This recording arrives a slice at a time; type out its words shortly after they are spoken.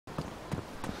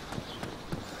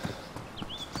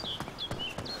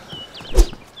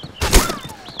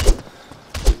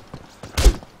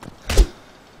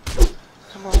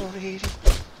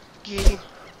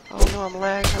know I'm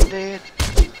lagging. I'm dead.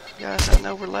 Guys, I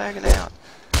know we're lagging out.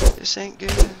 This ain't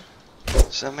good.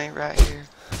 Something ain't right here.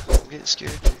 I'm getting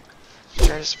scared.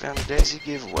 Stratus found a Dayz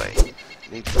giveaway.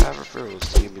 Need 5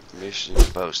 referrals to give me permission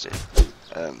to post it.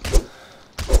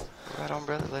 Right on,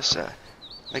 brother. Let's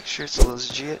make sure it's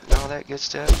legit and all that good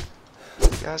stuff.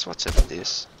 Guys, what's up with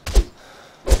this?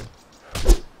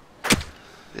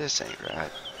 This ain't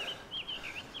right.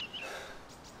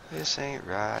 This ain't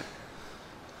right.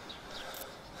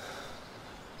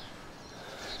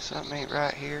 Something ain't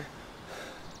right here.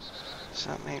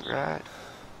 Something ain't right.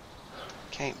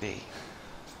 Can't be.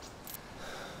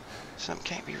 Something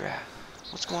can't be right.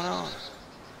 What's going on?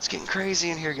 It's getting crazy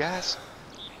in here, guys.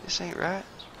 This ain't right.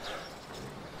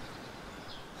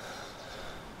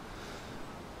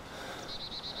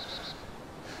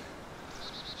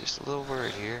 Just a little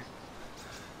worried here.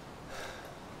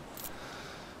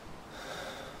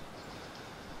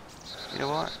 You know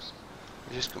what?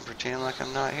 We're just gonna pretend like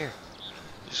I'm not here.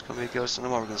 Just gonna be a ghost in the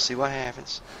wall. We're gonna see what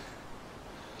happens.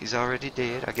 He's already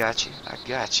dead. I got you. I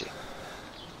got you.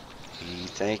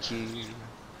 Thank you.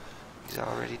 He's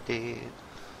already dead.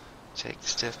 Take the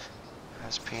stuff. I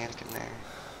was panicking there.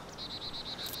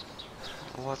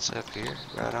 What's up here?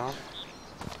 Right on.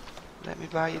 Let me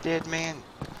buy you, dead man.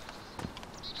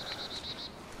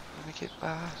 Let me get by.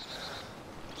 I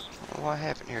don't know what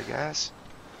happened here, guys.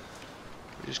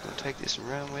 We're just gonna take this and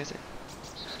run with it.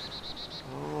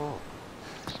 Oh,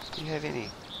 do you have any?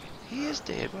 He is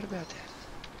dead. What about that?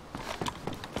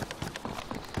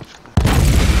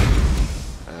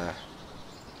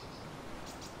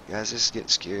 Guys, this is getting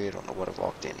scary. I don't know what I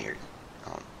walked in here.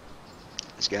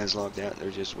 This guy's logged out and they're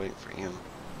just waiting for him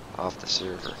off the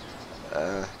server.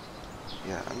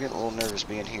 Yeah, I'm getting a little nervous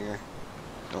being here.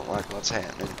 Don't like what's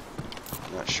happening.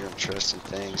 I'm not sure I'm trusting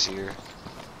things here.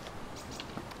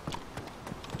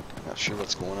 Not sure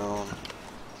what's going on.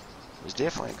 It was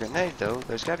definitely a grenade, though.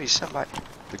 There's got to be somebody.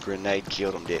 The grenade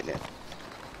killed him, didn't it?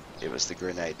 It was the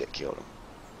grenade that killed him.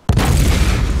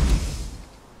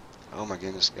 Oh my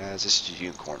goodness, guys, this is a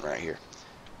unicorn right here.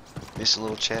 Missing a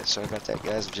little chat, sorry about that,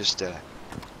 guys.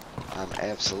 I'm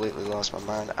absolutely lost my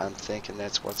mind. I'm thinking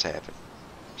that's what's happened.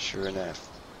 Sure enough,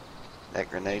 that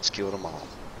grenade's killed them all.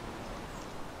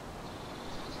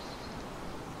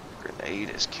 Grenade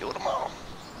has killed them all.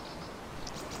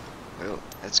 Well,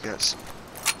 it's got some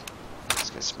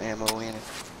ammo in it.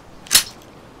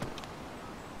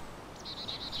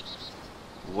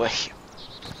 Wait,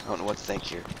 I don't know what to think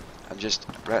here.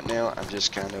 Right now, I'm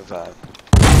just kind of, I'm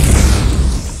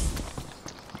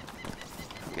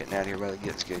getting out of here while it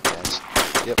gets good, guys.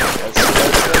 Yep, that's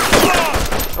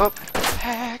oh,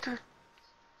 hacker.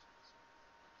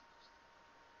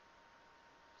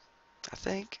 I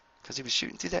think, because he was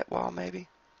shooting through that wall, maybe.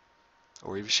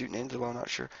 Or he was shooting into the wall, not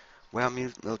sure. Well,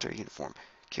 military uniform.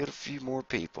 Killed a few more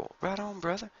people. Right on,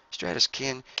 brother. Stratus,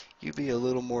 can you be a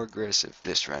little more aggressive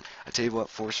this run? I tell you what,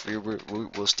 Force Fear,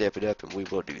 we'll step it up and we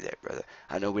will do that, brother.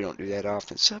 I know we don't do that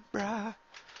often. Sup, brah?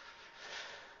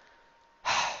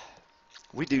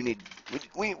 We do need,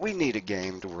 we need a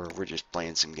game to where we're just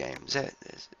playing some games.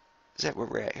 Is that where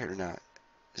we're at here or not?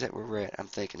 Is that where we're at? I'm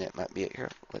thinking that might be it here.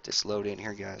 Let this load in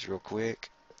here, guys, real quick.